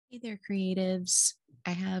Hey there, creatives. I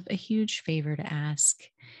have a huge favor to ask.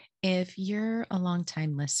 If you're a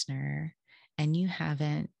longtime listener and you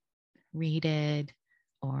haven't rated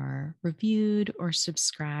or reviewed or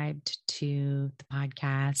subscribed to the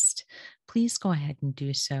podcast, please go ahead and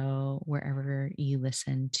do so wherever you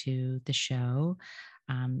listen to the show.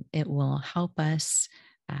 It will help us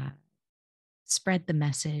uh, spread the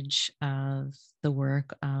message of the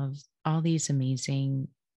work of all these amazing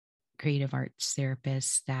creative arts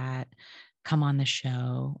therapists that come on the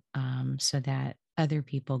show so that other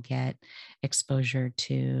people get exposure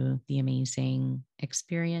to the amazing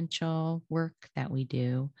experiential work that we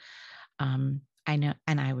do. I know,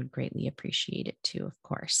 and I would greatly appreciate it too, of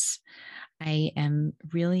course. I am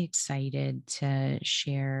really excited to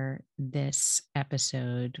share this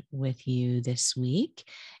episode with you this week.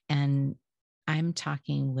 And I'm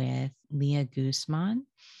talking with Leah Guzman,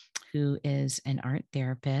 who is an art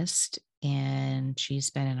therapist, and she's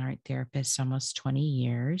been an art therapist almost 20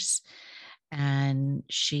 years. And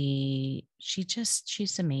she's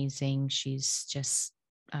amazing. She's just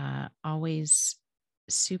always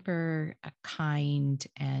super kind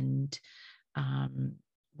and um,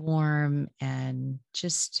 warm and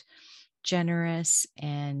just generous.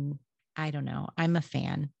 And I don't know, I'm a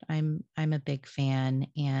fan. I'm a big fan,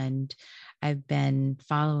 and I've been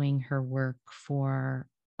following her work for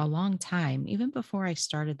a long time, even before I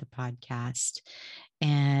started the podcast.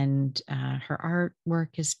 And her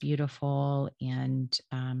artwork is beautiful. And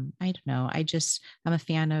I don't know, I'm a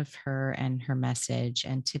fan of her and her message.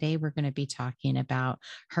 And today we're going to be talking about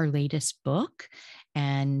her latest book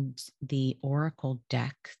and the oracle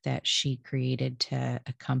deck that she created to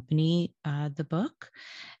accompany the book.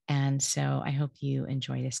 And so I hope you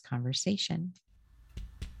enjoy this conversation.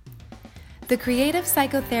 The Creative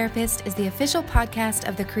Psychotherapist is the official podcast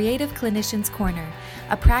of the Creative Clinicians Corner,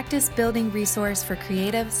 a practice-building resource for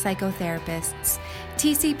creative psychotherapists.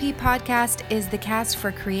 TCP Podcast is the cast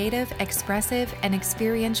for creative, expressive, and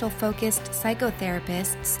experiential-focused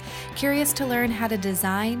psychotherapists curious to learn how to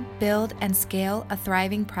design, build, and scale a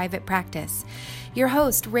thriving private practice. Your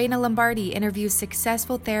host, Raina Lombardi, interviews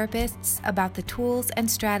successful therapists about the tools and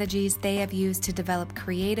strategies they have used to develop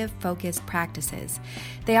creative-focused practices.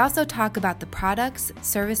 They also talk about the products,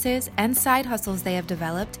 services, and side hustles they have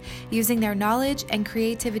developed using their knowledge and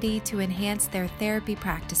creativity to enhance their therapy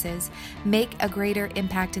practices, make a greater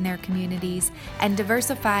impact in their communities, and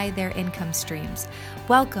diversify their income streams.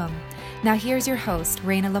 Welcome. Now here's your host,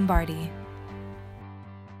 Raina Lombardi.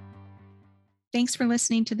 Thanks for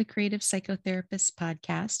listening to the Creative Psychotherapist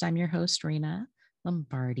podcast. I'm your host, Raina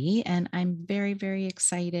Lombardi, and I'm very, very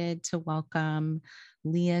excited to welcome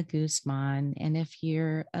Leah Guzman. And if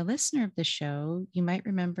you're a listener of the show, you might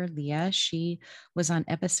remember Leah. She was on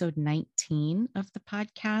episode 19 of the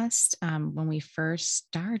podcast when we first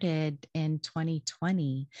started in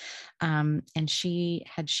 2020. And she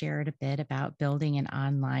had shared a bit about building an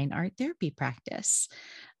online art therapy practice.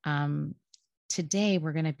 Today,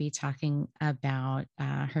 we're going to be talking about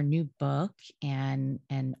her new book and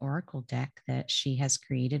an oracle deck that she has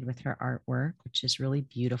created with her artwork, which is really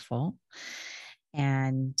beautiful.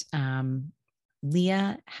 And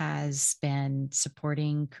Leah has been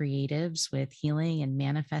supporting creatives with healing and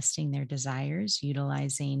manifesting their desires,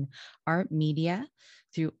 utilizing art media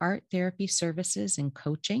through art therapy services and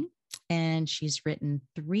coaching. And she's written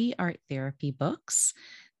 3 art therapy books: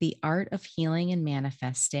 The Art of Healing and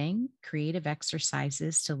Manifesting, Creative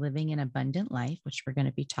Exercises to Living an Abundant Life, which we're going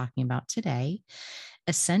to be talking about today,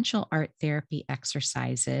 Essential Art Therapy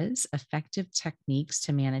Exercises, Effective Techniques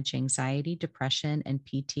to Manage Anxiety, Depression, and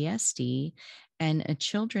PTSD, and a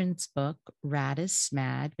children's book, Rad is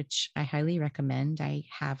Smad, which I highly recommend. I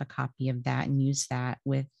have a copy of that and use that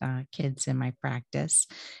with kids in my practice,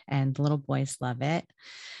 and the little boys love it.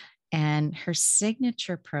 And her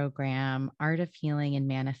signature program, Art of Healing and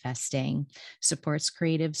Manifesting, supports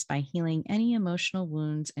creatives by healing any emotional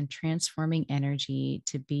wounds and transforming energy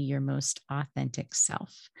to be your most authentic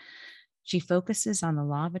self. She focuses on the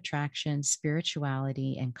law of attraction,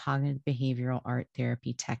 spirituality, and cognitive behavioral art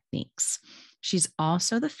therapy techniques. She's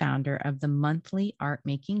also the founder of the monthly art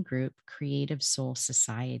making group, Creative Soul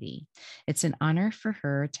Society. It's an honor for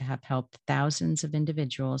her to have helped thousands of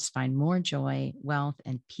individuals find more joy, wealth,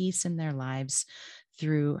 and peace in their lives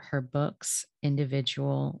through her books,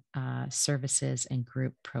 individual services, and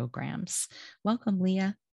group programs. Welcome,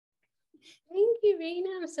 Leah. Thank you,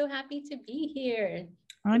 Raina. I'm so happy to be here.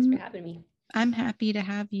 Thanks for having me. I'm happy to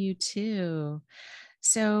have you too.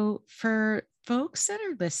 So, for folks that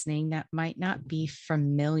are listening that might not be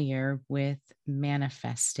familiar with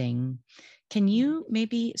manifesting, can you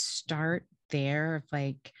maybe start there?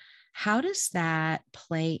 Like, How does that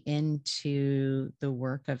play into the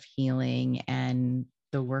work of healing and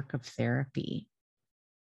the work of therapy?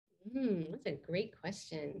 That's a great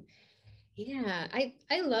question. Yeah,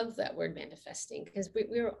 I love that word manifesting because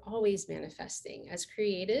we're always manifesting as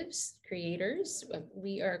creatives, creators.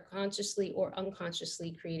 We are consciously or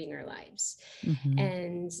unconsciously creating our lives. Mm-hmm.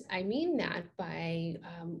 And I mean that by,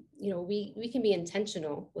 we can be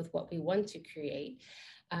intentional with what we want to create.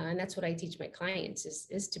 And that's what I teach my clients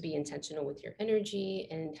is to be intentional with your energy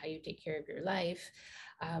and how you take care of your life.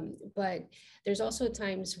 But there's also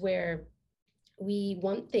times where we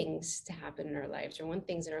want things to happen in our lives or want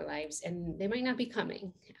things in our lives, and they might not be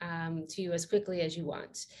coming to you as quickly as you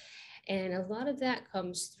want. And a lot of that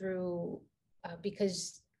comes through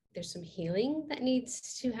because there's some healing that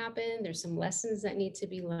needs to happen. There's some lessons that need to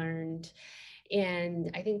be learned. And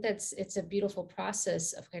I think it's a beautiful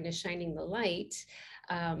process of kind of shining the light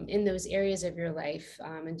in those areas of your life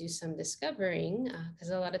and do some discovering because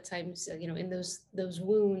a lot of times in those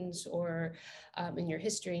wounds or in your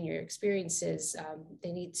history and your experiences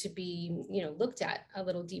they need to be looked at a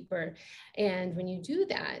little deeper. And when you do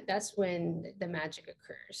that, that's when the magic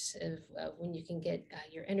occurs of when you can get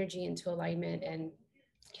your energy into alignment and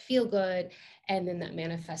feel good, and then that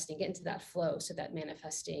manifesting, get into that flow, so that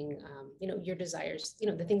manifesting your desires,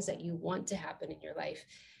 the things that you want to happen in your life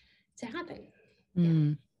to happen. Yeah.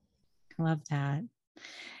 Mm, love that.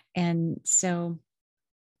 And so,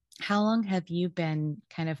 how long have you been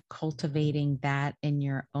kind of cultivating that in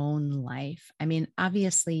your own life? I mean,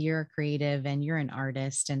 obviously, you're a creative and you're an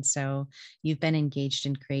artist. And so you've been engaged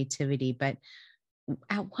in creativity. But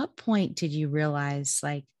at what point did you realize,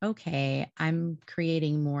 like, okay, I'm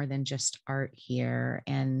creating more than just art here?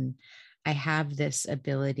 And I have this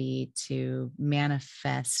ability to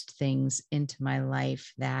manifest things into my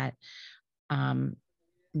life that um,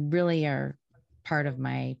 really are part of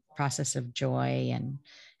my process of joy and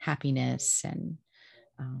happiness and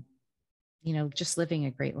um, just living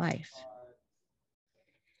a great life.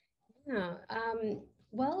 Yeah.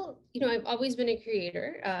 Well, I've always been a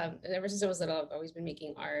creator. Ever since I was little, I've always been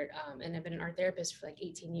making art. And I've been an art therapist for like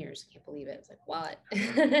 18 years. I can't believe it. It's like, what?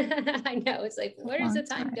 I know. It's like, where does Long the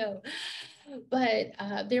time time. go? But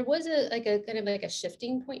there was a kind of like a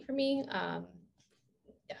shifting point for me.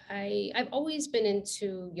 I've always been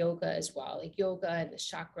into yoga as well, like yoga and the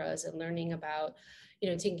chakras and learning about,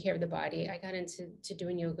 taking care of the body. I got into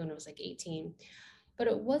doing yoga when I was like 18. But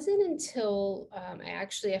it wasn't until I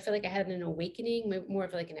feel like I had an awakening, more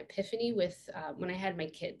of like an epiphany with when I had my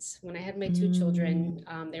kids. When I had my two Mm, children,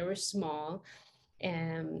 they were small,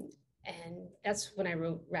 and and that's when I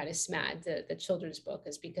wrote Radis Mad, the children's book,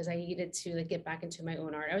 is because I needed to like get back into my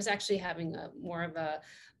own art. I was actually having a more of a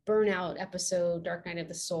burnout episode, Dark Night of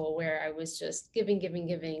the Soul, where I was just giving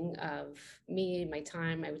of me, my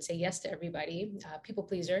time. I would say yes to everybody, people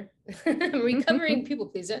pleaser, recovering people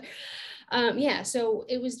pleaser. Yeah, so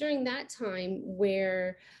it was during that time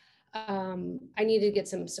where I needed to get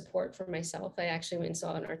some support for myself. I actually went and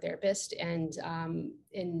saw an art therapist and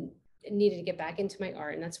needed to get back into my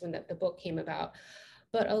art. And that's when the book came about.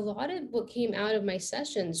 But a lot of what came out of my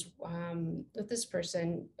sessions with this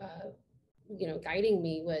person, guiding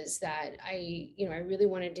me was that I really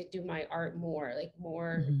wanted to do my art more, like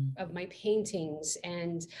more mhm, of my paintings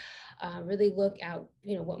and really look out,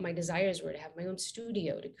 what my desires were to have my own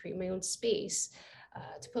studio, to create my own space,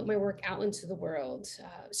 to put my work out into the world.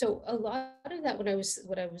 So a lot of that, what I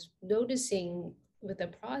was noticing with the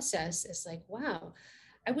process is like, wow,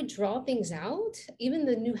 I would draw things out, even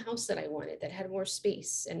the new house that I wanted that had more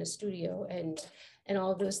space and a studio and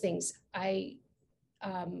all of those things. I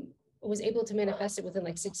um, was able to manifest it within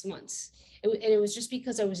like 6 months. And it was just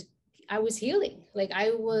because I was healing. Like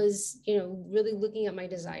I was, really looking at my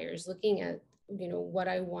desires, looking at, what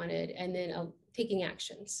I wanted, and then taking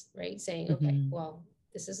actions, right? Saying, okay, mhm, well,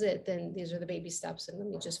 this is it. Then these are the baby steps, and let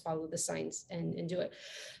me just follow the signs and do it.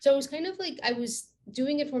 So it was kind of like I was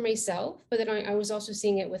doing it for myself, but then I was also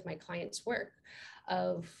seeing it with my clients' work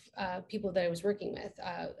of people that I was working with,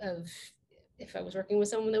 of if I was working with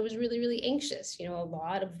someone that was really, really anxious, a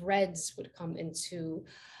lot of reds would come into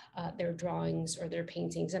their drawings or their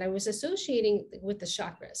paintings. And I was associating with the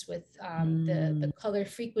chakras, with the mm, color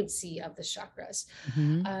frequency of the chakras.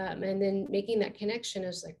 mhm, And then making that connection, I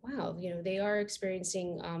was like, wow, they are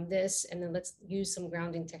experiencing this. And then let's use some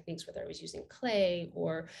grounding techniques, whether I was using clay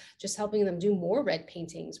or just helping them do more red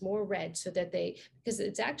paintings, more red, so that because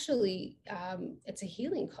it's actually, it's a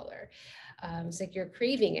healing color. It's like you're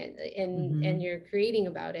craving it and mhm, you're creating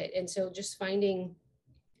about it. And so just finding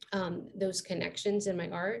those connections in my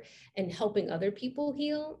art and helping other people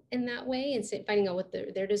heal in that way, and finding out what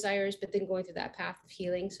their desires, but then going through that path of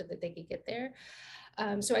healing so that they could get there.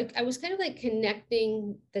 So I was kind of like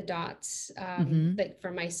connecting the dots, like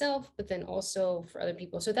for myself, but then also for other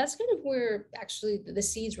people. So that's kind of where actually the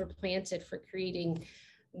seeds were planted for creating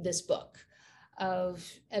this book, of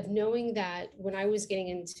knowing that when I was getting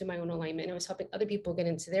into my own alignment and I was helping other people get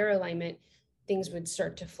into their alignment, things would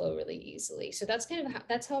start to flow really easily. So that's kind of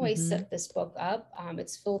that's how I set this book up.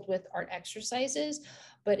 It's filled with art exercises,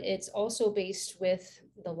 but it's also based with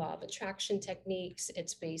the law of attraction techniques.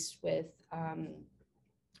 It's based with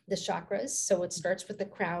the chakras. So it starts with the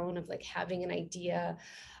crown of like having an idea,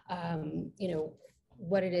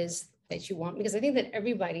 what it is that you want, because I think that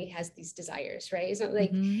everybody has these desires, right? It's not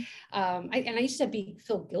like, I used to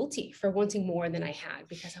feel guilty for wanting more than I had,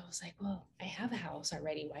 because I was like, well, I have a house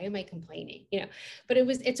already. Why am I complaining? But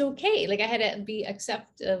it's okay. Like I had to be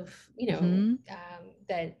acceptive,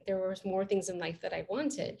 that there was more things in life that I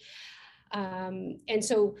wanted. And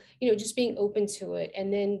so, just being open to it,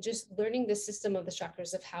 and then just learning the system of the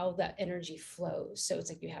chakras of how that energy flows. So it's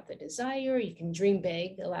like you have the desire, you can dream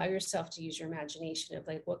big, allow yourself to use your imagination of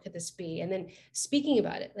like, what could this be? And then speaking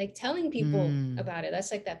about it, like telling people about it.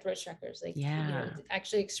 That's like that throat chakras, like,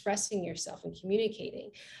 actually expressing yourself and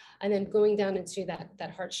communicating. And then going down into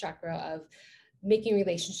that heart chakra of making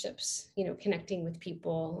relationships, connecting with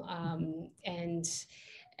people,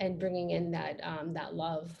 and bringing in that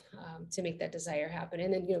love, to make that desire happen.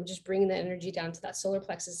 And then, just bringing that energy down to that solar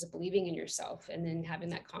plexus of believing in yourself, and then having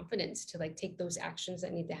that confidence to like take those actions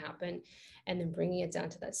that need to happen, and then bringing it down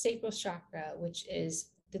to that sacral chakra, which is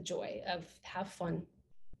the joy of have fun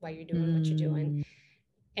while you're doing what you're doing.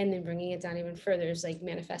 And then bringing it down even further is like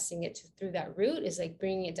manifesting it through that root, is like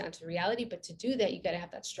bringing it down to reality. But to do that, you got to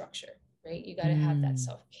have that structure, right? You got to have that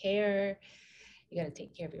self-care. You got to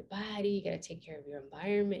take care of your body. You got to take care of your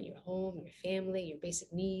environment, your home, your family, your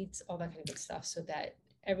basic needs, all that kind of good stuff, so that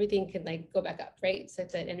everything can like go back up, right? So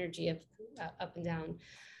that energy of up and down,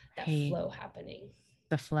 that flow happening.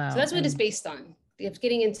 The flow. So that's what it's based on. It's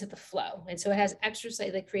getting into the flow. And so it has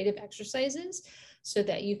exercise, like creative exercises, so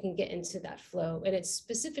that you can get into that flow. And it's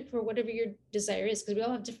specific for whatever your desire is, because we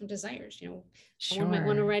all have different desires. Someone might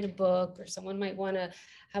want to write a book, or someone might want to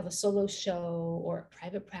have a solo show or a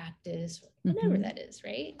private practice, or whatever that is,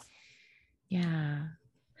 right? Yeah.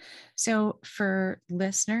 So for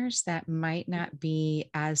listeners that might not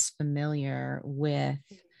be as familiar with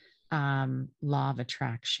law of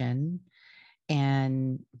attraction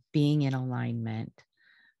and being in alignment,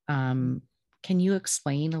 can you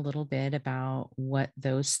explain a little bit about what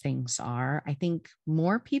those things are? I think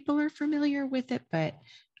more people are familiar with it, but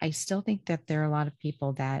I still think that there are a lot of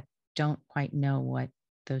people that don't quite know what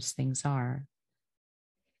those things are.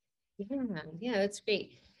 Yeah, that's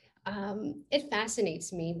great. It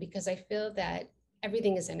fascinates me because I feel that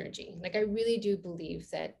everything is energy. Like I really do believe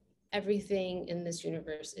that everything in this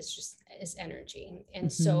universe is energy.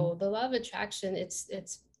 And so the law of attraction, it's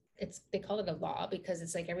they call it a law because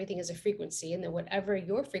it's like everything is a frequency, and then whatever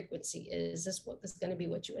your frequency is what is going to be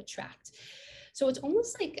what you attract. So it's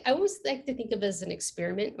almost like, I always like to think of it as an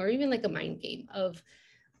experiment, or even like a mind game of,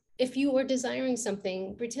 if you are desiring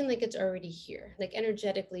something, pretend like it's already here. Like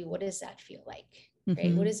energetically, what does that feel like?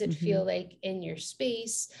 Right? What does it feel like in your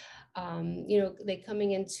space? Like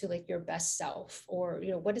coming into like your best self, or,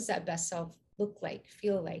 what does that best self look like,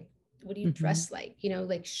 feel like? What do you dress like?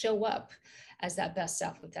 Like show up as that best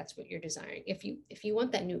self if that's what you're desiring. If you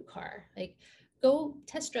want that new car, like go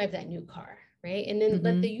test drive that new car, right? And then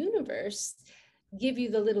let the universe give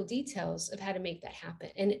you the little details of how to make that happen.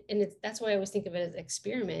 And that's why I always think of it as an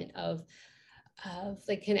experiment of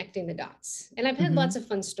like connecting the dots. And I've had lots of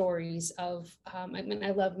fun stories of,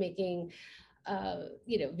 I love making,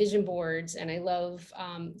 vision boards, and I love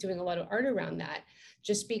doing a lot of art around that,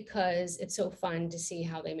 just because it's so fun to see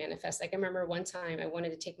how they manifest. Like I remember one time I wanted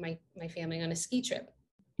to take my family on a ski trip,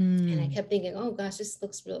 and I kept thinking, oh gosh, this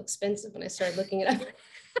looks real expensive. When I started looking it up,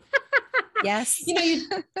 yes,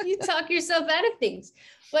 you talk yourself out of things.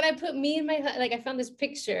 But I put me and I found this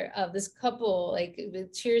picture of this couple, like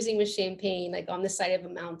cheersing with champagne, like on the side of a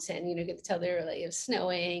mountain, you get to tell they're like, it's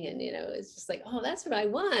snowing, and, it's just like, oh, that's what I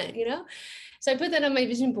want, So I put that on my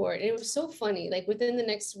vision board, and it was so funny. Like within the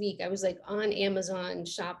next week, I was like on Amazon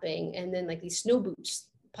shopping, and then like these snow boots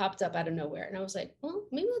popped up out of nowhere. And I was like, well,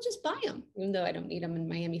 maybe I'll just buy them, even though I don't need them in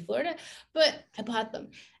Miami, Florida, but I bought them.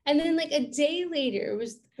 And then like a day later, it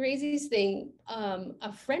was the craziest thing.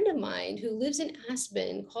 A friend of mine who lives in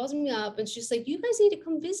Aspen calls me up and she's like, you guys need to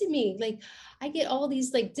come visit me. Like I get all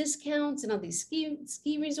these like discounts and all these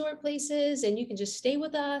ski resort places and you can just stay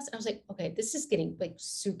with us. I was like, okay, this is getting like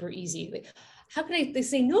super easy. Like, how can I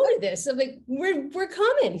say no to this? I'm like, we're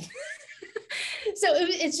coming. So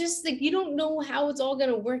it's just like, you don't know how it's all going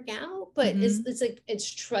to work out, but it's like, it's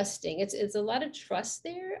trusting. It's a lot of trust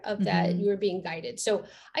there of that you're being guided. So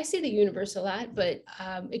I say the universe a lot, but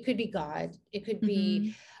it could be God, it could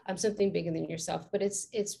be something bigger than yourself, but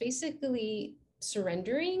it's basically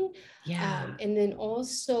surrendering. And then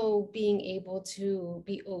also being able to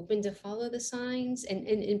be open to follow the signs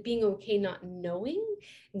and being okay not knowing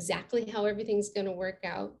exactly how everything's going to work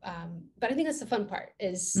out. But I think that's the fun part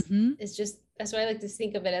is just, that's why I like to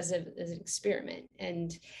think of it as an experiment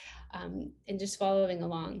and just following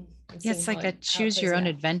along. And Yeah, it's like a choose your own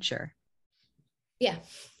adventure. Yeah.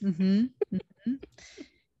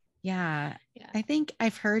 Yeah. I think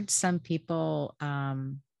I've heard some people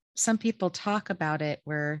talk about it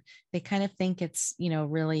where they kind of think it's,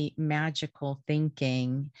 really magical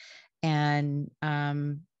thinking. And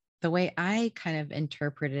the way I kind of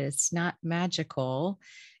interpret it, it's not magical.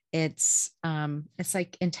 It's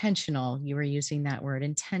like intentional. You were using that word,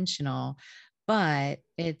 intentional, but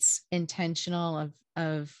it's intentional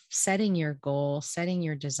of setting your goal, setting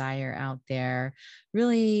your desire out there,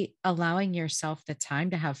 really allowing yourself the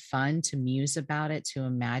time to have fun, to muse about it, to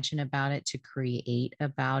imagine about it, to create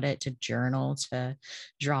about it, to journal, to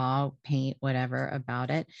draw, paint, whatever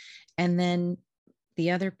about it. And then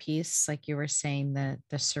the other piece, like you were saying, the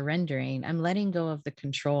surrendering, I'm letting go of the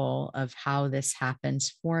control of how this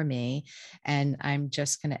happens for me. And I'm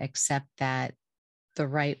just going to accept that the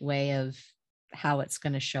right way of how it's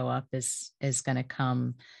going to show up is going to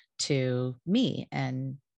come to me.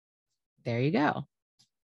 And there you go.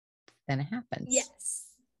 Then it happens.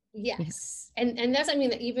 Yes. And that's, I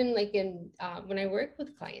mean, even like in, when I work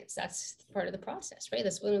with clients, that's part of the process, right?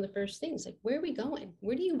 That's one of the first things, like, where are we going?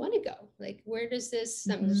 Where do you want to go? Like, where does this,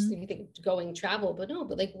 I'm just thinking going travel, but no,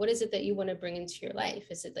 but like, what is it that you want to bring into your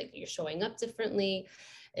life? Is it like you're showing up differently?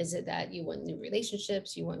 Is it that you want new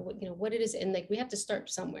relationships? You want, what it is. And like, we have to start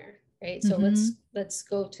somewhere, right? So let's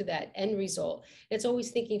go to that end result. It's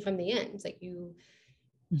always thinking from the end. It's like you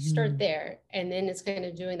start there, and then it's kind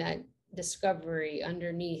of doing that discovery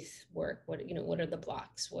underneath work. What are the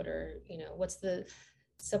blocks? What are, what's the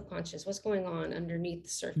subconscious? What's going on underneath the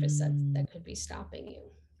surface that could be stopping you?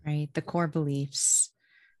 Right. The core beliefs,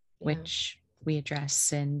 which we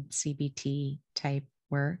address in CBT type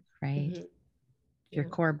work, right? Your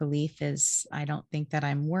core belief is, I don't think that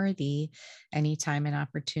I'm worthy. Anytime an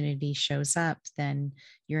opportunity shows up, then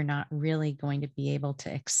you're not really going to be able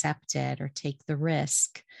to accept it or take the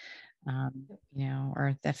risk.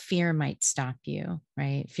 Or the fear might stop you,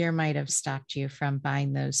 right? Fear might have stopped you from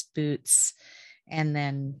buying those boots, and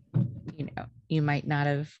then, you might not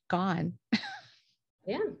have gone.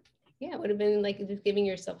 It would have been like just giving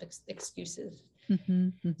yourself excuses.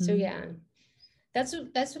 So that's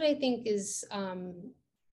what I think is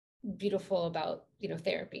beautiful about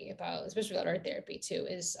therapy, about especially about art therapy too,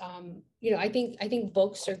 is I think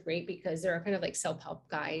books are great because they're kind of like self-help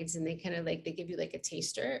guides, and they kind of like, they give you like a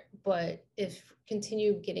taster, but if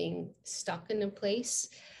continue getting stuck in a place,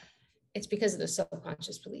 it's because of the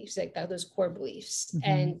subconscious beliefs, like those core beliefs,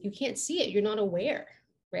 and you can't see it, you're not aware,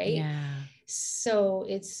 right? So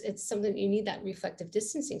it's something you need, that reflective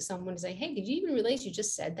distancing. Someone is like, hey, did you even realize you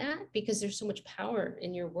just said that? Because there's so much power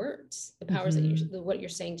in your words, the powers that what you're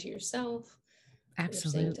saying to yourself,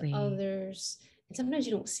 absolutely, what you're saying to others, and sometimes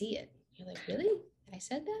you don't see it. You're like, really? I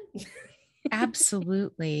said that?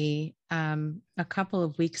 Absolutely. A couple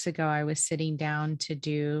of weeks ago, I was sitting down to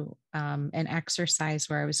do an exercise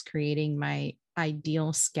where I was creating my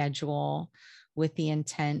ideal schedule with the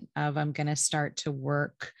intent of, I'm going to start to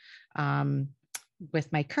work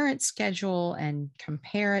with my current schedule and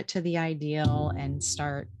compare it to the ideal and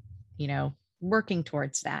start, working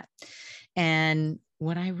towards that. And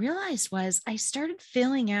what I realized was I started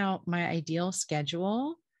filling out my ideal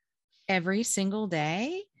schedule every single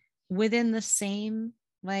day within the same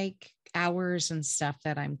like hours and stuff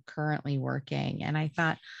that I'm currently working. And I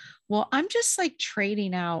thought, well, I'm just like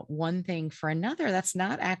trading out one thing for another. That's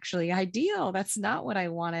not actually ideal. That's not what I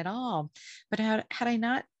want at all. But had I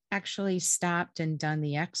not actually stopped and done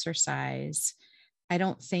the exercise, I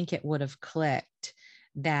don't think it would have clicked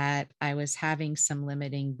that I was having some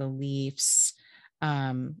limiting beliefs,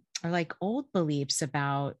 or like old beliefs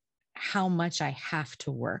about how much I have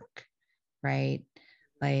to work, right?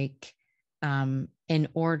 like, in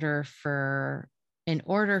order for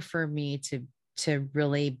me to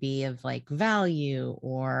really be of like value,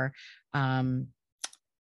 or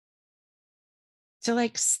to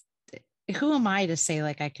like, who am I to say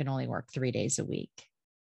like I can only work 3 days a week?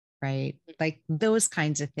 Right. Like those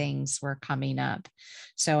kinds of things were coming up.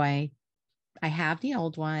 So I have the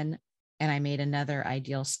old one, and I made another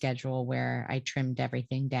ideal schedule where I trimmed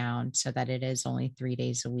everything down so that it is only 3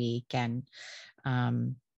 days a week. And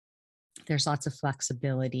um, there's lots of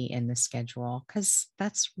flexibility in the schedule, because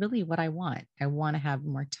that's really what I want. I want to have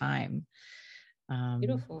more time. Um,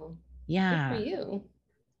 Beautiful. Good for yeah. you.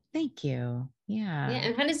 Thank you. Yeah. Yeah.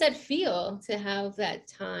 And how does that feel to have that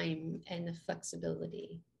time and the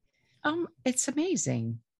flexibility? It's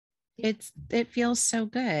amazing. Yeah. It feels so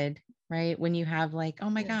good, right? When you have like, oh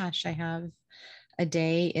my Yeah. gosh, I have a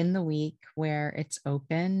day in the week where it's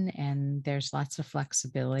open and there's lots of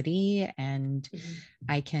flexibility, and Mhm.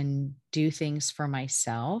 I can do things for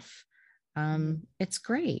myself. Mhm. It's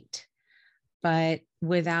great. But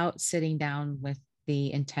without sitting down with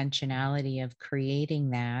the intentionality of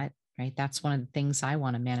creating that, right? That's one of the things I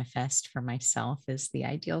want to manifest for myself, is the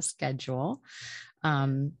ideal schedule. Yeah.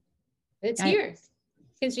 Um, It's I here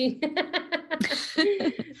because you,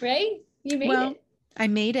 right? You made Well, it. I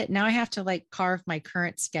made it. Now I have to like carve my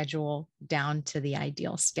current schedule down to the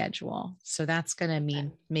ideal schedule. So that's going to mean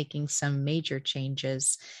Okay. making some major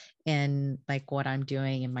changes in like what I'm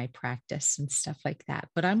doing in my practice and stuff like that.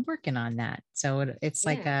 But I'm working on that. So it's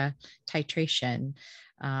like Yeah. a titration.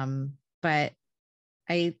 But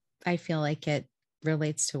I I feel like it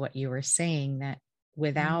relates to what you were saying, that Mhm.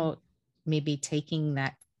 without maybe taking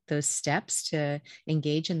those steps to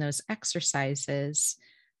engage in those exercises,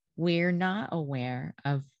 we're not aware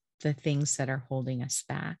of the things that are holding us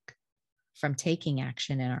back from taking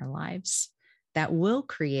action in our lives that will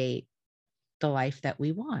create the life that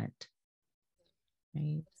we want.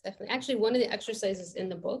 Right. Definitely. Actually, one of the exercises in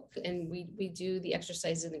the book, and we do the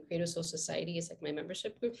exercises in the Creative Soul Society, it's like my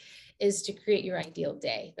membership group, is to create your ideal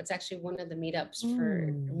day. That's actually one of the meetups for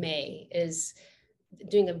Ooh, May, is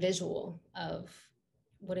doing a visual of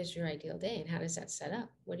what is your ideal day and how does that set up?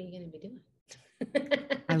 What are you going to be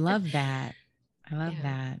I doing? love that. I love Yeah.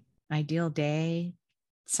 that. Ideal day,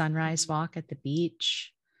 sunrise Mhm. walk at the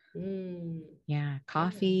beach. Mm, Yeah, yeah.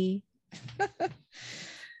 coffee.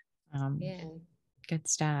 um, Yeah. Good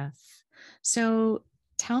stuff. So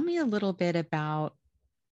tell me a little bit about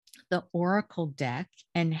the Oracle deck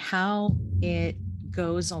and how it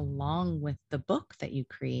goes along with the book that you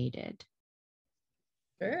created.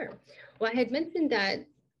 Sure. Well, I had mentioned that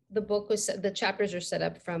the book was the chapters are set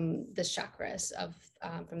up from the chakras of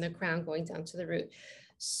from the crown going down to the root.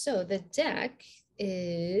 So the deck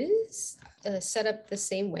is set up the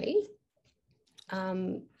same way.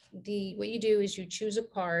 The what you do is you choose a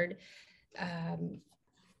card. Um,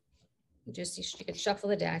 you can shuffle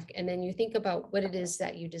the deck, and then you think about what it is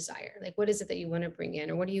that you desire. Like, what is it that you want to bring in,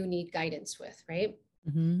 or what do you need guidance with, right?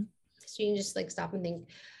 Mm-hmm. So you can just like stop and think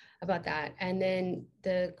about that. And then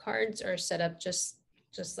the cards are set up just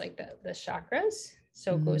like the chakras.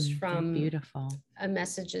 So it goes They're from beautiful. a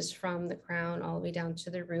messages from the crown all the way down to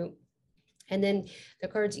the root. And then the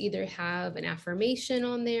cards either have an affirmation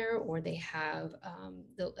on there, or they have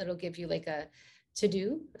it'll give you like a to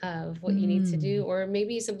do of what you need to do, Mm. or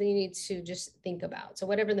maybe something you need to just think about. So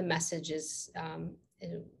whatever the message is,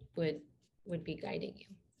 it would be guiding you.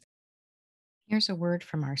 Here's a word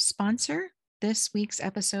from our sponsor. This week's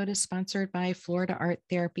episode is sponsored by Florida Art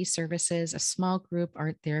Therapy Services, a small group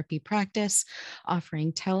art therapy practice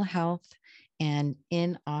offering telehealth and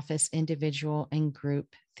in office individual and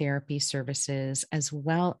group therapy services, as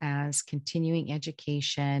well as continuing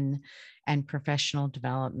education and professional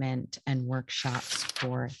development and workshops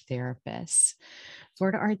for therapists.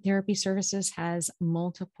 Florida Art Therapy Services has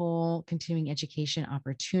multiple continuing education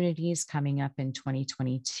opportunities coming up in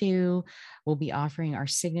 2022. We'll be offering our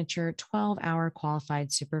signature 12-hour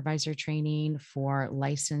qualified supervisor training for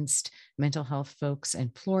licensed mental health folks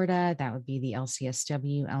in Florida. That would be the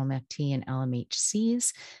LCSW, LMFT, and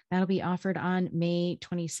LMHCs. That'll be offered on May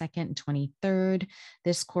 22nd and 23rd.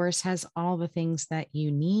 This course has all the things that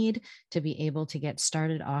you need to be able to get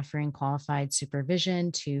started offering qualified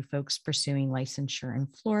supervision to folks pursuing licensure in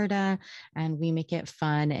Florida. And we make it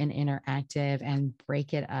fun and interactive and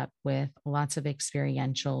break it up with lots of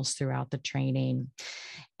experientials throughout the training.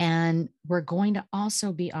 And we're going to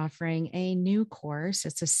also be offering a new course.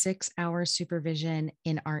 It's a 6-hour supervision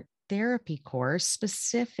in art therapy course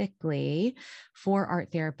specifically for art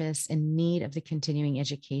therapists in need of the continuing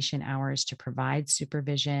education hours to provide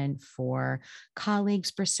supervision for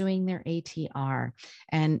colleagues pursuing their ATR.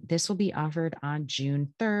 And this will be offered on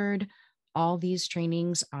June 3rd. All these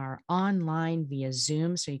trainings are online via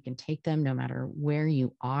Zoom, so you can take them no matter where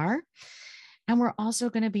you are. And we're also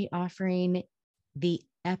going to be offering the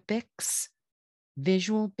EPICS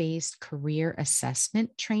visual-based career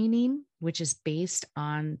assessment training, which is based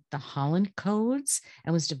on the Holland Codes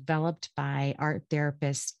and was developed by art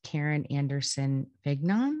therapist Karen Anderson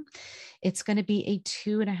Fignon. It's going to be a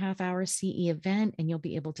 2.5-hour CE event, and you'll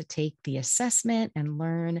be able to take the assessment and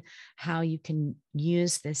learn how you can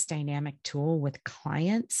use this dynamic tool with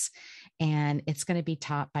clients. And it's going to be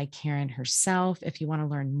taught by Karen herself. If you want to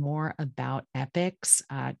learn more about EPICS,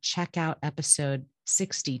 check out episode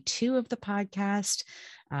 62 of the podcast,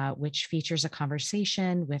 which features a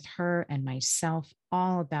conversation with her and myself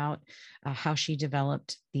all about how she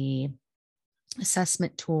developed the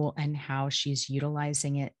assessment tool and how she's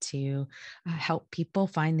utilizing it to help people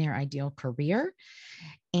find their ideal career.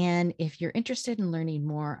 And if you're interested in learning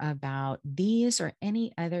more about these or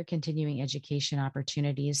any other continuing education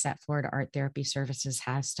opportunities that Florida Art Therapy Services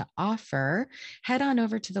has to offer, head on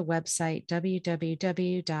over to the website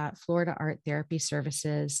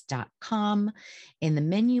www.floridaarttherapyservices.com. In the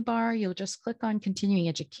menu bar, you'll just click on continuing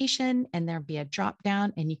education and there'll be a drop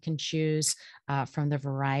down and you can choose from the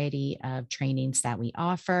variety of trainings that we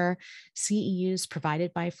offer. CEUs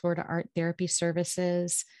provided by Florida Art Therapy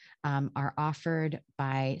Services are offered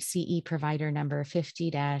by CE provider number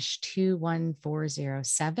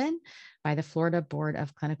 50-21407 by the Florida Board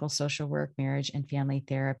of Clinical Social Work, Marriage and Family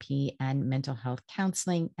Therapy and Mental Health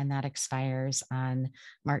Counseling, and that expires on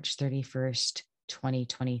March 31st,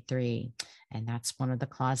 2023. And that's one of the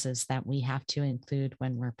clauses that we have to include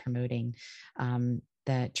when we're promoting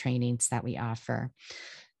the trainings that we offer.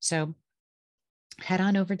 So head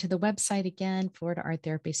on over to the website again,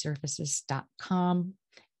 floridaarttherapyservices.com,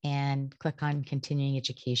 and click on continuing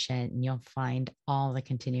education, and you'll find all the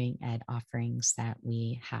continuing ed offerings that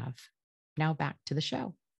we have. Now back to the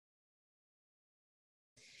show.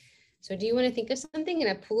 So do you want to think of something and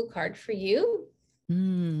I pull a card for you?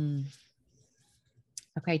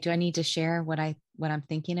 Okay, do I need to share what I'm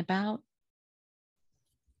thinking about?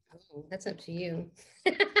 Oh, that's up to you.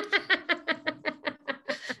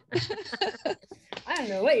 I don't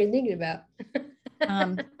know what you're thinking about.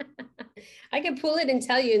 I can pull it and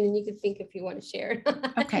tell you, and then you can think if you want to share.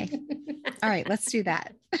 Okay. All right, let's do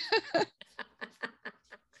that.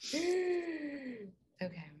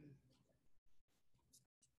 Okay.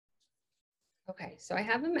 Okay, so I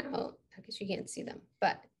have them out. I guess you can't see them,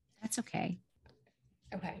 but that's okay.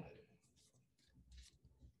 Okay.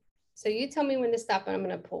 So you tell me when to stop, and I'm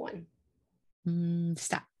going to pull one.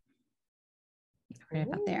 Stop. Right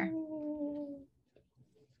about there.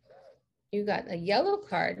 You got a yellow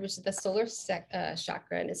card, which is the solar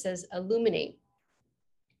chakra, and it says illuminate.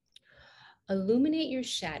 Illuminate your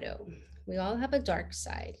shadow. We all have a dark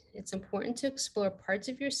side. It's important to explore parts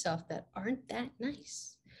of yourself that aren't that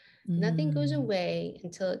nice. Nothing goes away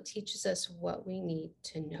until it teaches us what we need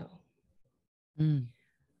to know.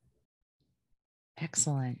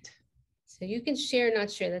 Excellent. So you can share, not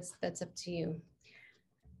share. That's up to you.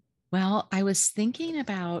 Well, I was thinking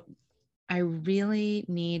about, I really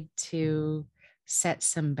need to set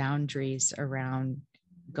some boundaries around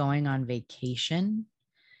going on vacation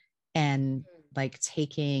and like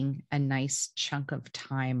taking a nice chunk of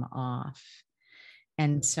time off.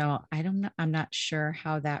 And so I'm not sure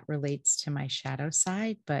how that relates to my shadow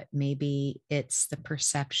side, but maybe it's the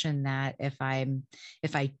perception that if I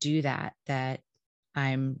do that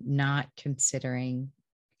I'm not considering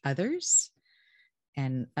others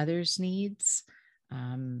and others' needs.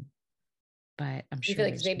 But I'm sure you feel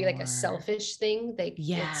like it's maybe more like a selfish thing. Like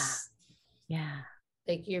yeah.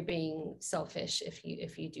 Like you're being selfish if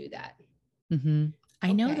you do that. Mm-hmm.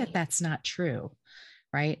 I know that that's not true,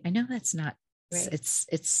 right? I know that's not. Right.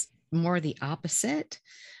 It's more the opposite,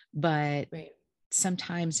 but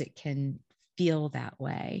sometimes it can feel that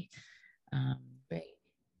way. Right.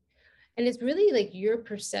 And it's really like your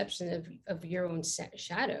perception of your own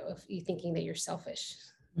shadow, of you thinking that you're selfish,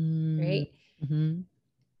 right? Mm-hmm.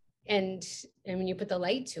 And when you put the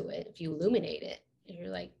light to it, if you illuminate it, you're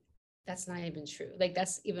like, that's not even true. Like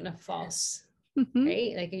that's even a false,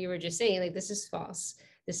 right? Like you were just saying, like, this is false.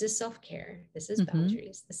 This is self-care. This is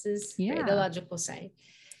boundaries. This is right, the logical side.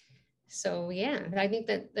 So yeah, I think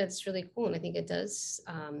that's really cool. And I think it does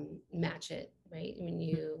match it, right? When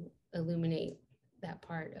you illuminate that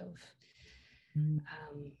part of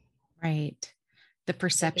right. The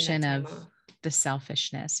perception of the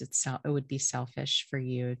selfishness. It would be selfish for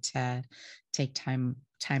you to take time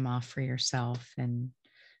off for yourself and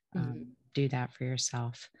do that for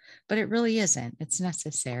yourself. But it really isn't. It's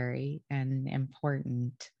necessary and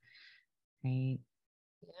important, right?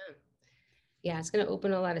 Yeah. Yeah, it's going to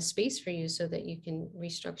open a lot of space for you so that you can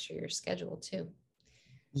restructure your schedule too.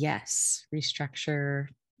 Yes, restructure,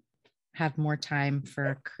 have more time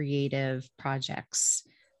for creative projects.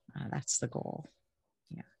 That's the goal.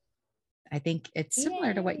 Yeah. I think it's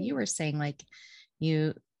similar to what you were saying. Like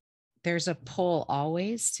there's a pull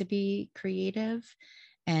always to be creative.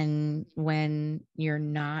 And when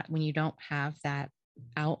you don't have that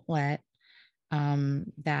outlet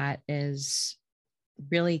that is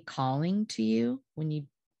really calling to you,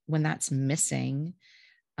 when that's missing,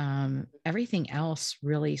 everything else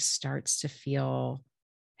really starts to feel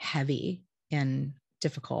heavy and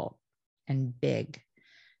difficult and big,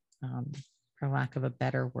 for lack of a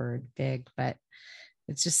better word, big, but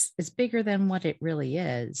it's bigger than what it really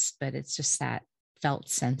is, but it's just that felt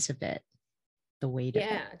sense of it, the weight of it.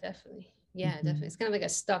 Yeah, definitely. Yeah, definitely. It's kind of like a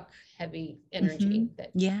stuck, heavy energy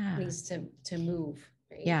that needs to move.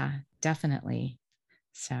 Right? Yeah, definitely.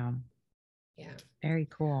 So, yeah, very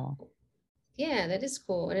cool. Yeah, that is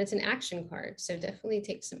cool. And it's an action card. So definitely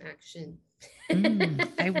take some action.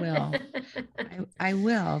 I will. I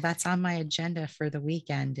will. That's on my agenda for the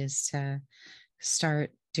weekend, is to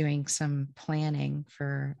start doing some planning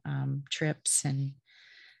for trips and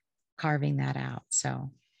carving that out.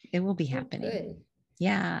 So it will be happening. Good.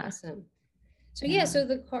 Yeah. Awesome. So so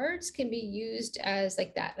the cards can be used as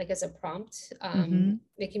like that, like as a prompt.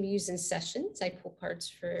 They can be used in sessions. I pull cards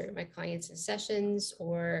for my clients in sessions,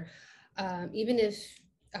 or even if,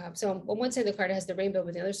 so on one side of the card has the rainbow,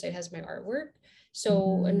 but the other side has my artwork.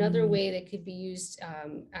 So another way that could be used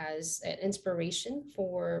as an inspiration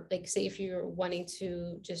for, like, say if you're wanting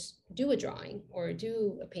to just do a drawing or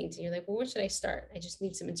do a painting, you're like, well, where should I start? I just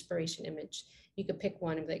need some inspiration image. You could pick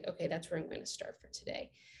one and be like, okay, that's where I'm going to start for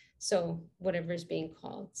today. So whatever is being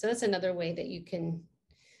called. So that's another way that you can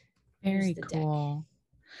very cool.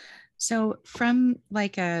 So from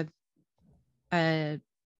like a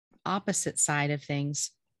opposite side of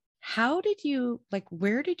things,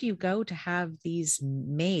 where did you go to have these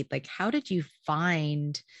made? Like, how did you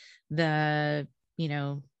find the,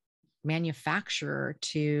 manufacturer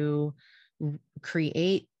to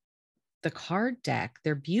create the card deck?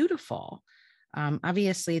 They're beautiful.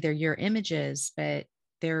 Obviously they're your images, but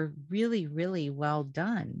they're really, really well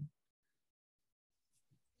done.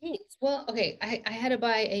 Thanks. Well, okay, I had to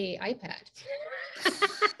buy an iPad.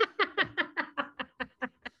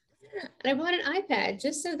 And I bought an iPad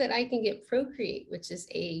just so that I can get Procreate, which is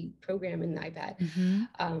a program in the iPad,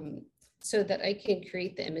 so that I can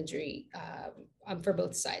create the imagery for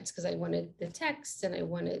both sides, because I wanted the text and I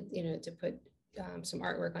wanted, to put some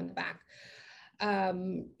artwork on the back.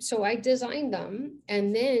 So I designed them,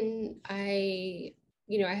 and then I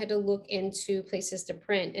had to look into places to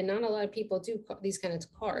print, and not a lot of people do these kinds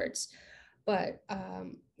of cards. But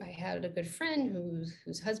I had a good friend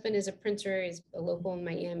whose husband is a printer. He's a local in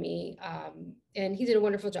Miami, and he did a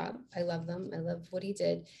wonderful job. I love them. I love what he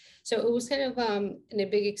did. So it was kind of a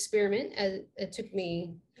big experiment. It took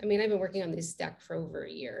me, I've been working on this deck for over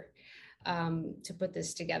a year to put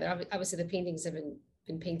this together. Obviously, the paintings have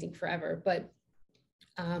been painting forever, but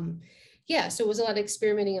so it was a lot of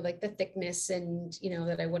experimenting of like the thickness, and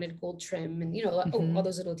that I wanted gold trim, and all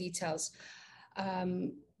those little details.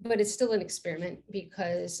 But it's still an experiment,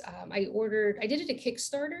 because I did it a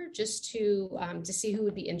Kickstarter just to see who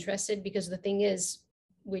would be interested, because the thing is,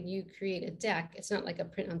 when you create a deck, it's not like a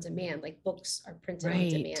print on demand, like books are printed on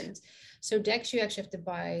demand. So decks, you actually have to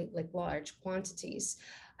buy like large quantities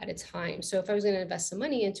at a time. So if I was going to invest some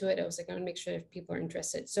money into it, I was like, I'm going to make sure if people are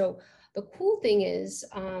interested. So the cool thing is,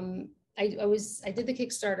 I did the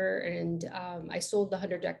Kickstarter, and I sold the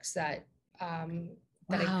 100 decks that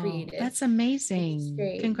I created. That's amazing.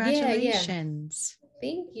 Great. Congratulations. Yeah.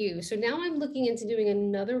 Thank you. So now I'm looking into doing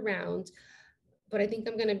another round, but I think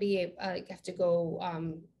I'm going to have to go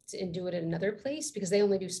and do it at another place, because they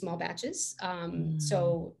only do small batches.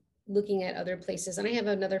 So looking at other places, and I have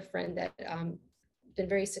another friend that been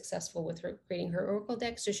very successful with her creating her Oracle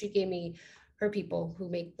deck. So she gave me her people who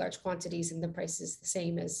make large quantities, and the price is the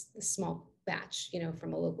same as the small batch,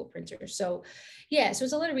 from a local printer. So so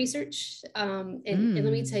it's a lot of research. And let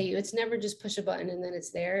me tell you, it's never just push a button and then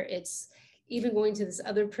it's there. It's even going to this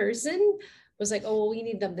other person was like, oh, well, we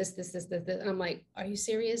need them this. And I'm like, are you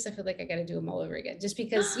serious? I feel like I got to do them all over again, just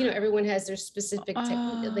because, everyone has their specific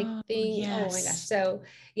thing. Yes. Oh my gosh. So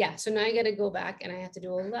so now I got to go back and I have to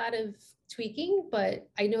do a lot of tweaking, but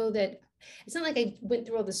I know that it's not like I went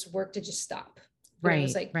through all this work to just stop. It's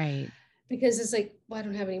Right, like, right. because it's like, well, I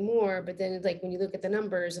don't have any more. But then like, when you look at the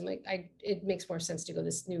numbers, I'm like, it makes more sense to go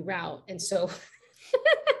this new route. And so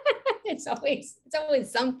it's always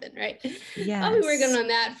something, right? I'll be working Yes. on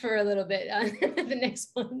that for a little bit on the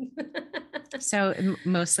next one. So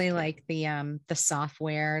mostly like the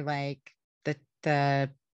software, like the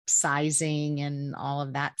sizing and all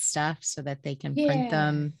of that stuff so that they can print Yeah.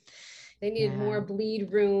 them. They needed Yeah. more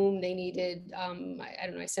bleed room. They needed, I don't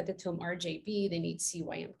know, I sent it to them RJB. They need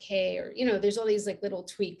CYMK, or, there's all these like little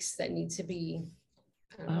tweaks that need to be,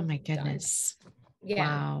 I don't Oh know, my done. goodness. Yeah.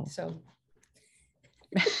 Wow. So.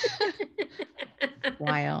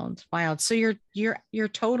 Wild, wild. So you're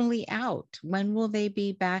totally out. When will they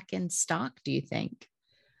be back in stock, do you think?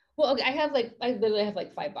 Well, okay, I literally have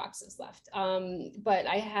like 5 boxes left. But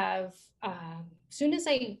I have, as soon as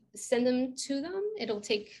I send them to them, it'll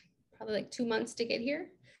take probably like 2 months to get here.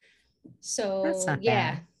 That's So not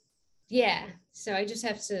yeah, bad. yeah. So I just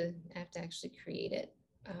have to actually create it.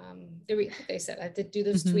 Like I said, I have to do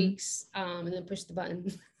those Mm-hmm. tweaks, and then push the button.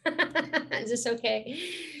 Is this okay?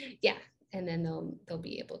 Yeah, and then they'll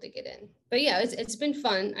be able to get in. But yeah, it's been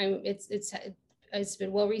fun. It's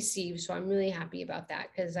been well received, so I'm really happy about that,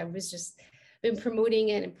 because I was just been promoting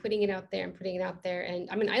it and putting it out there and putting it out there. And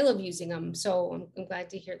I mean, I love using them, so I'm glad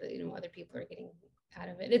to hear that other people are getting out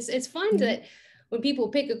of it. It's fun Yeah. that when people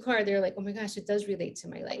pick a card, they're like, oh my gosh, it does relate to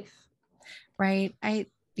my life. Right.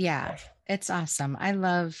 Yeah, it's awesome. I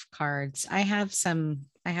love cards. I have some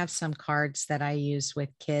cards that I use with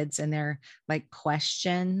kids, and they're like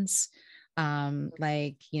questions.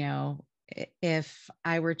 Like, if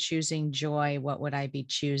I were choosing joy, what would I be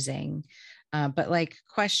choosing? But like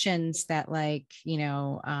questions that that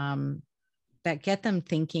get them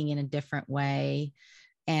thinking in a different way.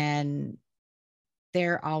 And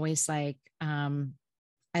they're always like,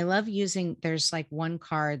 I love using, there's like one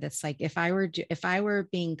card that's like, if I were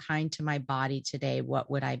being kind to my body today, what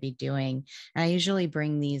would I be doing? And I usually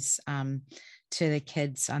bring these to the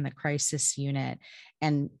kids on the crisis unit.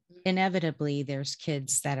 And inevitably there's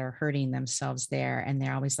kids that are hurting themselves there. And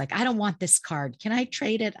they're always like, I don't want this card. Can I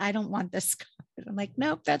trade it? I don't want this card. I'm like,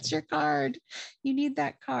 nope, that's your card. You need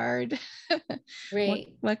that card. what, Right.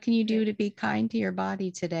 what can you do Right. to be kind to your body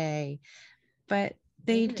today? But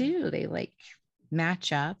they Yeah. do, they like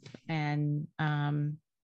match up, and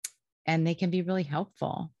they can be really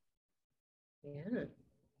helpful. Yeah.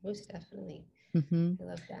 Most definitely. Mm-hmm. I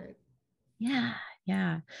love that. Yeah,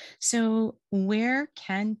 yeah. So where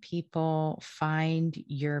can people find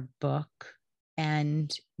your book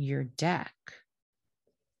and your deck?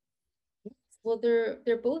 Well, they're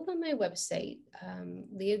both on my website,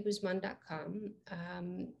 leahguzman.com.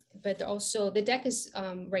 But they're also, the deck is,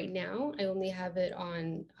 right now, I only have it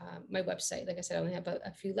on my website. Like I said, I only have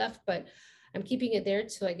a few left, but I'm keeping it there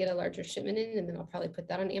till I get a larger shipment in, and then I'll probably put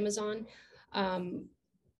that on Amazon. Um,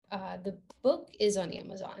 the book is on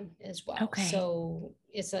Amazon as well. Okay. So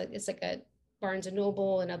it's like a Barnes and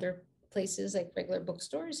Noble and other places like regular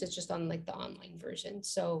bookstores. It's just on like the online version.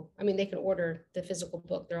 So I mean, they can order the physical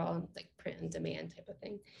book. They're all like print on demand type of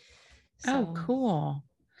thing. Oh, So cool.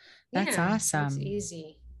 That's yeah, so it's awesome.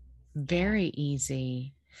 easy. Yeah. Very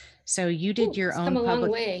easy. So you did Ooh, your it's come own a long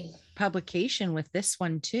way. publication with this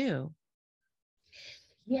one too.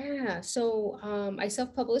 Yeah, so I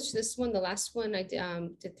self-published this one. The last one I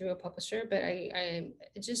did through a publisher, but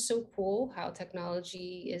it's just so cool how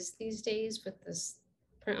technology is these days with this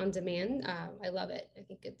print on demand. I love it. I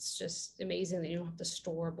think it's just amazing that you don't have to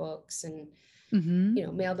store books and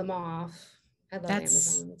Mm-hmm. mail them off. I love Amazon,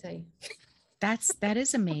 That's let me tell you. that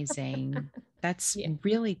is amazing. That's Yeah.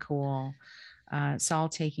 really cool. It's all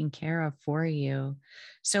taken care of for you.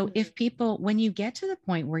 So Mhm. if people, when you get to the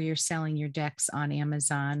point where you're selling your decks on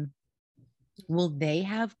Amazon, will they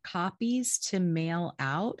have copies to mail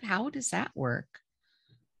out? How does that work?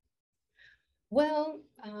 Well,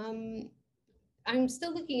 I'm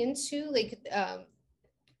still looking into like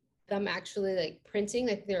them actually like printing.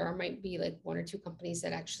 Like there are might be like one or two companies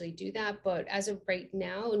that actually do that, but as of right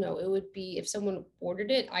now, no, it would be if someone ordered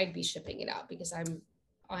it, I'd be shipping it out because I'm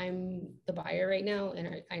the buyer right now,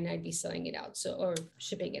 and I'd be selling it out, so, or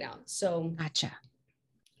shipping it out. So Gotcha.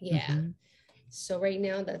 yeah, Hmm. so right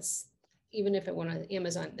now that's, even if it went on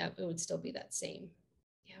Amazon, that it would still be that same.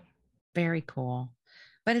 Yeah. Very cool.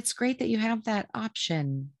 But it's great that you have that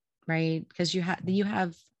option, right? Because you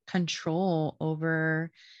have control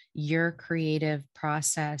over your creative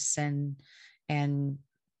process and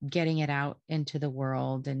getting it out into the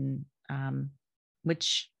world. And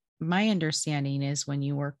which my understanding is when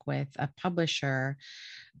you work with a publisher,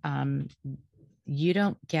 um, you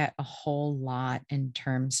don't get a whole lot in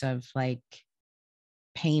terms of like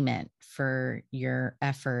payment for your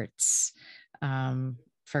efforts,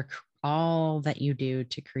 for all that you do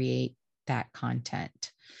to create that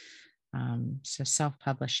content. So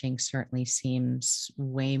self-publishing certainly seems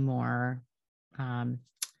way more,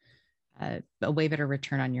 a way better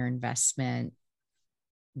return on your investment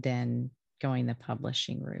than going the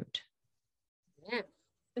publishing route. Yeah,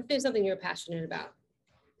 if there's something you're passionate about,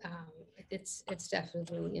 um, it's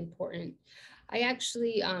definitely important. I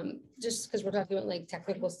actually, just because we're talking about like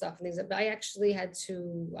technical stuff and things, but I actually had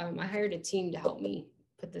to, I hired a team to help me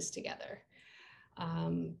put this together,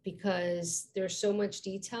 because there's so much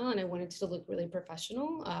detail and I wanted it to look really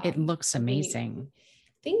professional. It looks amazing.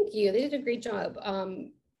 Thank you. They did a great job.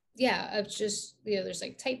 Yeah, of just, there's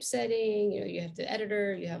like typesetting, you have the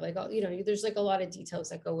editor, you have like, all, there's like a lot of details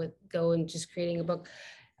that go in just creating a book.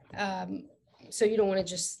 So you don't want to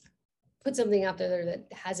just put something out there that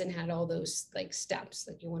hasn't had all those like steps,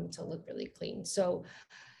 like you want it to look really clean. So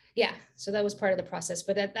yeah, so that was part of the process,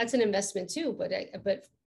 but that's an investment too. But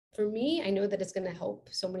for me, I know that it's going to help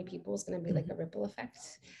so many people. It's going to be like a ripple effect,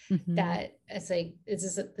 that it's like, this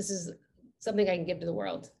is something I can give to the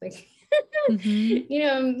world. Like, I'm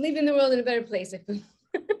leaving the world in a better place if I'm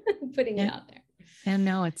putting it out there. And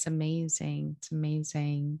no, it's amazing. It's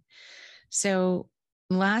amazing. So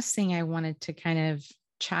last thing I wanted to kind of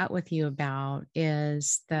chat with you about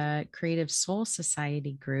is the Creative Soul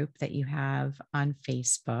Society group that you have on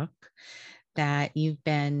Facebook that you've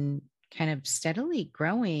been kind of steadily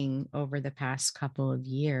growing over the past couple of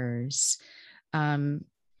years. I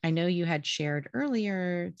know you had shared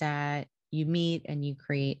earlier that you meet and you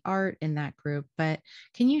create art in that group, but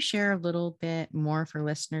can you share a little bit more for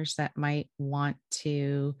listeners that might want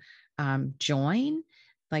to join,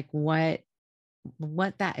 like what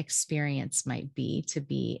that experience might be to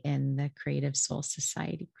be in the Creative Soul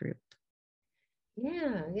Society group?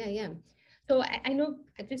 Yeah. So I know,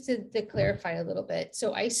 just to clarify a little bit.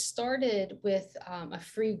 So I started with a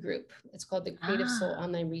free group. It's called the Creative Soul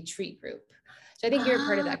Online Retreat Group. So I think you're a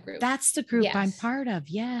part of that group. That's the group I'm Yes. part of.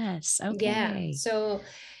 Yes. Okay. Yeah. So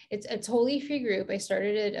it's a totally free group. I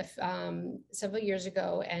started it several years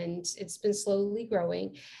ago, and it's been slowly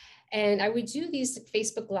growing. And I would do these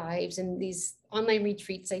Facebook Lives and these online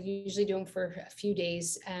retreats. I usually do them for a few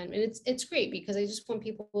days. And it's great because I just want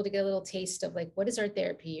people to get a little taste of like, what is art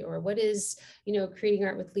therapy, or what is, creating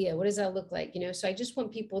art with Leah? What does that look like? So I just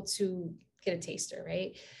want people to get a taster,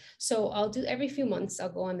 right? So I'll do every few months, I'll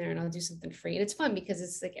go on there and I'll do something free. And it's fun because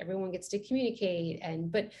it's like everyone gets to communicate,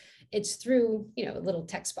 but it's through, a little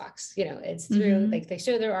text box, it's through like they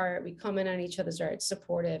show their art, we comment on each other's art, it's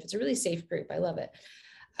supportive. It's a really safe group. I love it.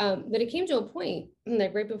 But it came to a point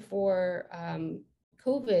like right before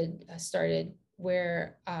COVID started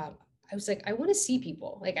where I was like, I want to see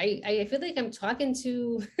people. Like, I feel like I'm talking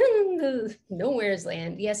to the nowhere's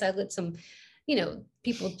land. Yes, I let some,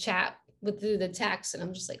 people chat through the text, and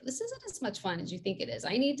I'm just like, this isn't as much fun as you think it is.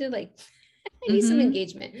 I need to I need some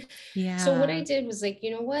engagement. Yeah. So what I did was like,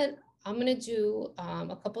 you know what? I'm going to do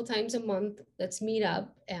a couple times a month. Let's meet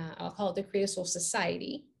up. I'll call it the Creative Soul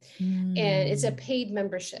Society. And it's a paid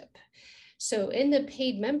membership. So in the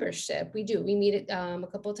paid membership, we meet a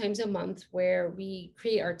couple of times a month where we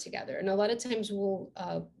create art together. And a lot of times we'll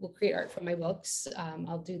create art from my books.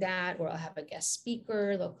 I'll do that, or I'll have a guest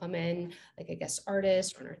speaker. They'll come in like a guest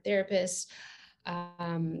artist or an art therapist.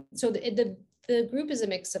 So the group is a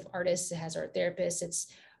mix of artists. It has art therapists. It's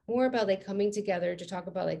more about like coming together to talk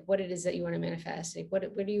about like what it is that you want to manifest, like what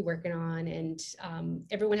are you working on, and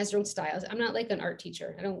everyone has their own styles. I'm not like an art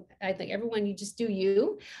teacher. I think everyone, you just do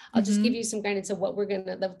you. I'll just give you some guidance of what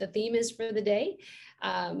the theme is for the day,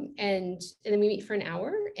 and then we meet for an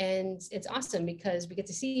hour, and it's awesome because we get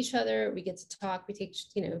to see each other, we get to talk, we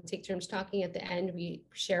take turns talking. At the end, we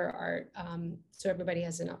share art, so everybody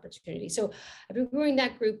has an opportunity. So I've been growing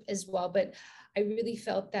that group as well, but I really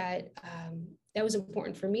felt that that was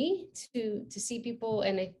important for me to see people,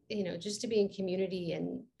 and just to be in community,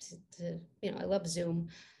 and to I love Zoom.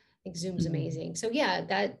 I think Zoom's amazing. So yeah,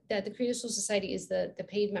 that the Creative Soul Society is the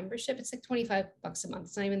paid membership. It's like $25 a month.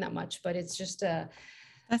 It's not even that much, but it's just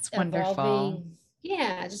that's wonderful.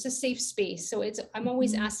 Yeah, just a safe space. So I'm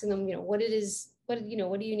always asking them, what do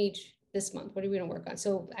you need this month? What are we going to work on?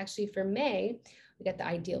 So actually for May, we got the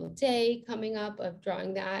ideal day coming up of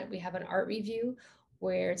drawing that. We have an art review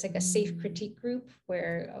where it's like a safe critique group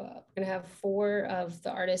where we're going to have 4 of the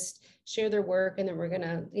artists share their work, and then we're going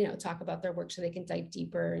to, talk about their work so they can dive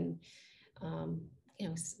deeper and,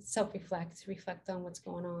 reflect on what's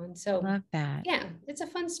going on. So love that. Yeah, it's a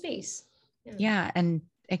fun space. Yeah. And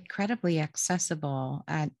incredibly accessible.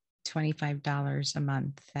 $25 a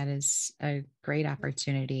month. That is a great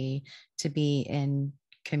opportunity to be in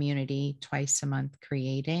community twice a month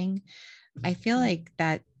creating. I feel like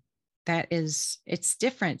it's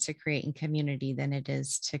different to create in community than it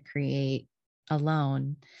is to create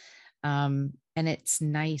alone. And it's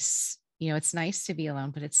nice, it's nice to be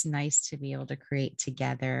alone, but it's nice to be able to create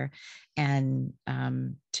together and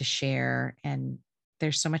to share. And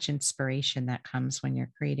there's so much inspiration that comes when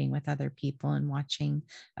you're creating with other people and watching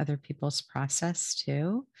other people's process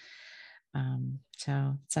too.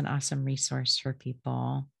 So it's an awesome resource for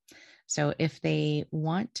people. So if they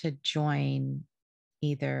want to join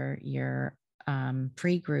either your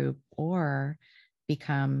free group or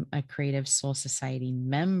become a Creative Soul Society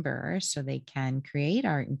member so they can create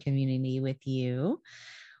art and community with you,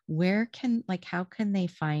 how can they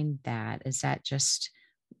find that? Is that just,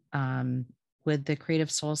 would the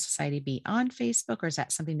Creative Soul Society be on Facebook, or is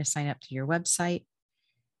that something to sign up to your website?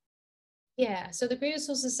 Yeah, so the Creative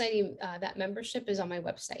Soul Society, that membership is on my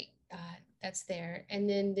website. That's there. And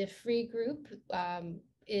then the free group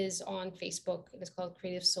is on Facebook. It's called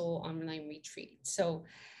Creative Soul Online Retreat. So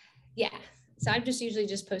yeah, so I'm just usually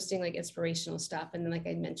just posting like inspirational stuff. And then like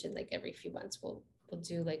I mentioned, like every few months we'll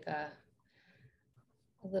do like a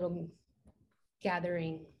little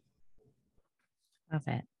gathering. Love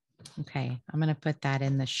it. Okay. I'm going to put that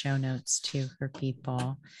in the show notes too for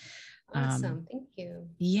people. Awesome. Thank you.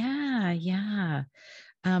 Yeah. Yeah.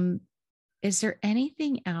 Is there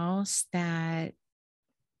anything else that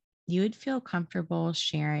you would feel comfortable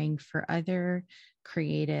sharing for other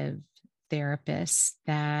creative therapists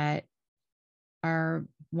that are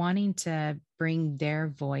wanting to bring their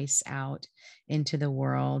voice out into the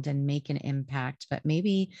world and make an impact, but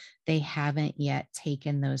maybe they haven't yet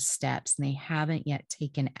taken those steps and they haven't yet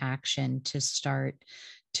taken action to start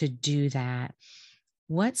to do that?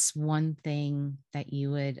 What's one thing that you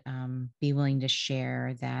would be willing to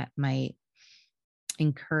share that might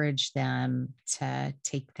encourage them to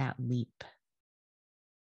take that leap?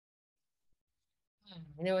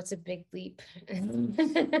 I know it's a big leap.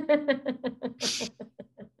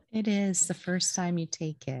 It is the first time you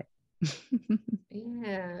take it.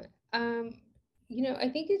 Yeah. I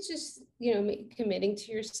think it's just, committing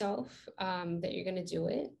to yourself that you're going to do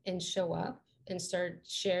it and show up and start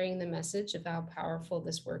sharing the message of how powerful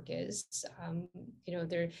this work is.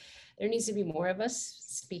 There needs to be more of us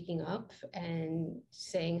speaking up and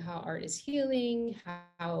saying how art is healing,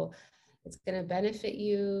 how it's going to benefit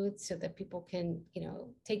you so that people can,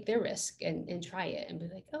 take their risk and try it and be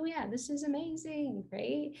like, oh yeah, this is amazing.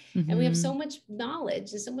 Right. And we have so much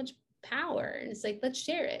knowledge and so much power. And it's like, let's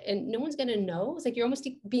share it. And no one's going to know. It's like, you're almost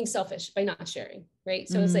being selfish by not sharing. Right.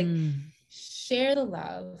 So it's like, share the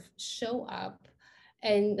love, show up,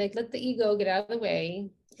 and like, let the ego get out of the way,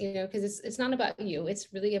 because it's not about you.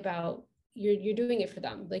 It's really about you're doing it for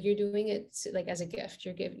them. Like you're doing it like as a gift.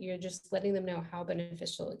 You're just letting them know how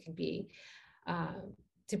beneficial it can be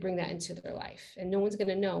to bring that into their life. And no one's going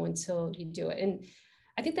to know until you do it. And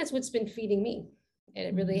I think that's what's been feeding me. And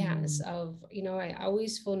it really has I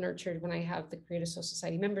always feel nurtured when I have the Creative Soul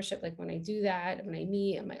Society membership. Like when I do that, when I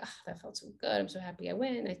meet, I'm like, oh, that felt so good. I'm so happy I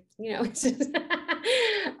went. It's just,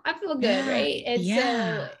 I feel good. Yeah, Right. And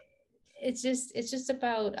yeah. so it's just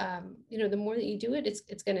about, the more that you do it,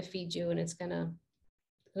 it's going to feed you and it's going to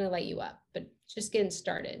light you up, but just getting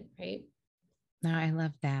started. Right. No, I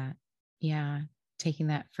love that. Yeah. Taking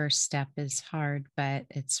that first step is hard, but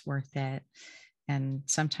it's worth it. And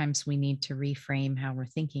sometimes we need to reframe how we're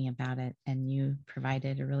thinking about it. And you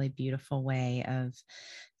provided a really beautiful way of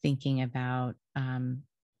thinking about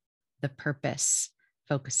the purpose,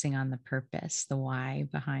 focusing on the purpose, the why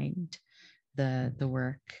behind the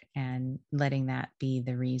work, and letting that be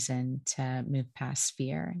the reason to move past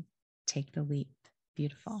fear and take the leap.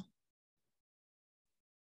 Beautiful.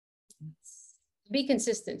 Be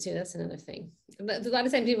consistent too. That's another thing. A lot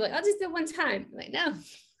of times people are like, I'll just do it one time. I'm like, no.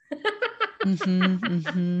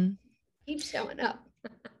 Keep showing up.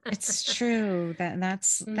 It's true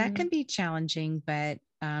that can be challenging, but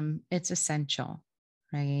it's essential,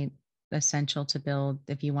 right? Essential to build.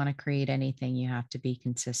 If you want to create anything, you have to be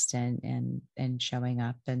consistent and showing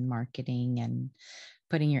up and marketing and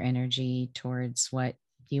putting your energy towards what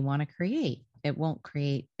you want to create. It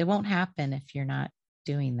won't happen if you're not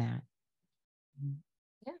doing that.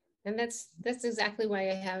 Yeah. And that's exactly why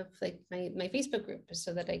I have like my Facebook group, is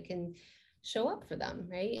so that I can show up for them,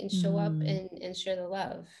 right? And show up and share the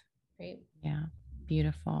love, right? Yeah.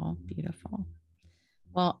 Beautiful. Beautiful.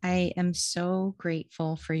 Well, I am so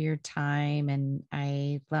grateful for your time, and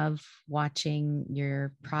I love watching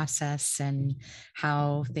your process and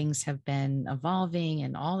how things have been evolving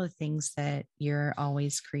and all the things that you're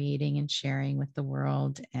always creating and sharing with the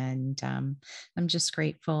world. And I'm just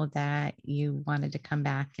grateful that you wanted to come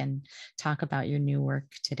back and talk about your new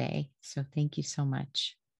work today. So thank you so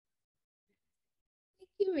much.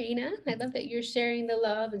 Thank you, Raina. I love that you're sharing the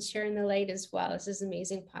love and sharing the light as well. This is an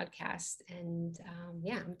amazing podcast. And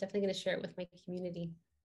yeah, I'm definitely going to share it with my community.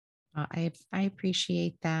 I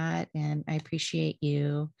appreciate that, and I appreciate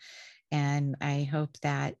you. And I hope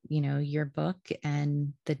that, your book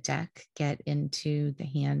and the deck get into the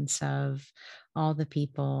hands of all the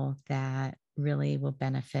people that really will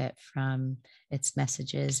benefit from its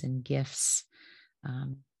messages and gifts.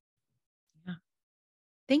 Um, yeah.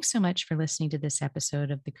 Thanks so much for listening to this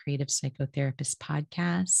episode of the Creative Psychotherapist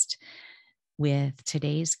Podcast with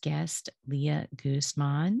today's guest, Leah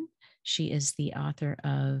Guzman. She is the author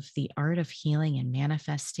of The Art of Healing and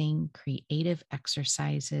Manifesting Creative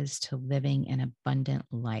Exercises to Living an Abundant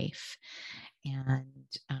Life. And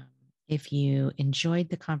if you enjoyed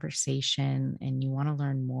the conversation and you want to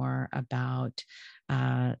learn more about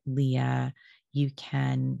Leah, you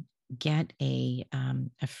can get a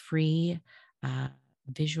free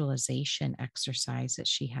visualization exercise that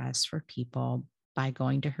she has for people by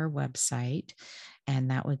going to her website.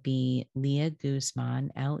 And that would be Leah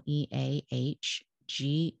Guzman,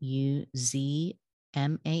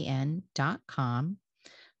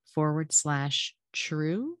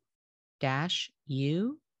 LeahGuzman.com/true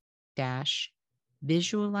u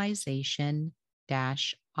visualization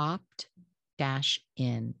opt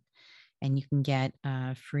in. And you can get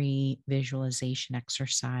a free visualization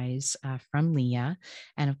exercise from Leah.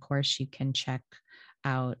 And of course, you can check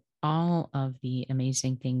out all of the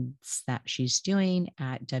amazing things that she's doing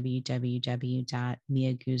at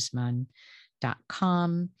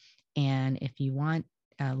www.leahguzman.com. And if you want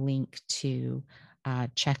a link to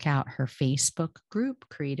check out her Facebook group,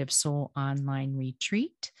 Creative Soul Online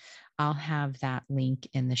Retreat, I'll have that link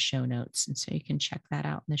in the show notes. And so you can check that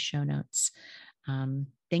out in the show notes.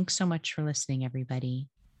 Thanks so much for listening, everybody.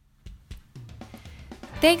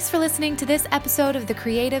 Thanks for listening to this episode of The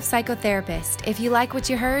Creative Psychotherapist. If you like what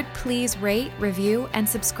you heard, please rate, review, and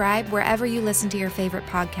subscribe wherever you listen to your favorite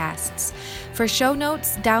podcasts. For show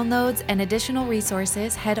notes, downloads, and additional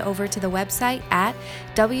resources, head over to the website at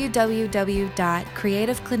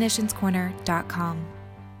www.creativeclinicianscorner.com.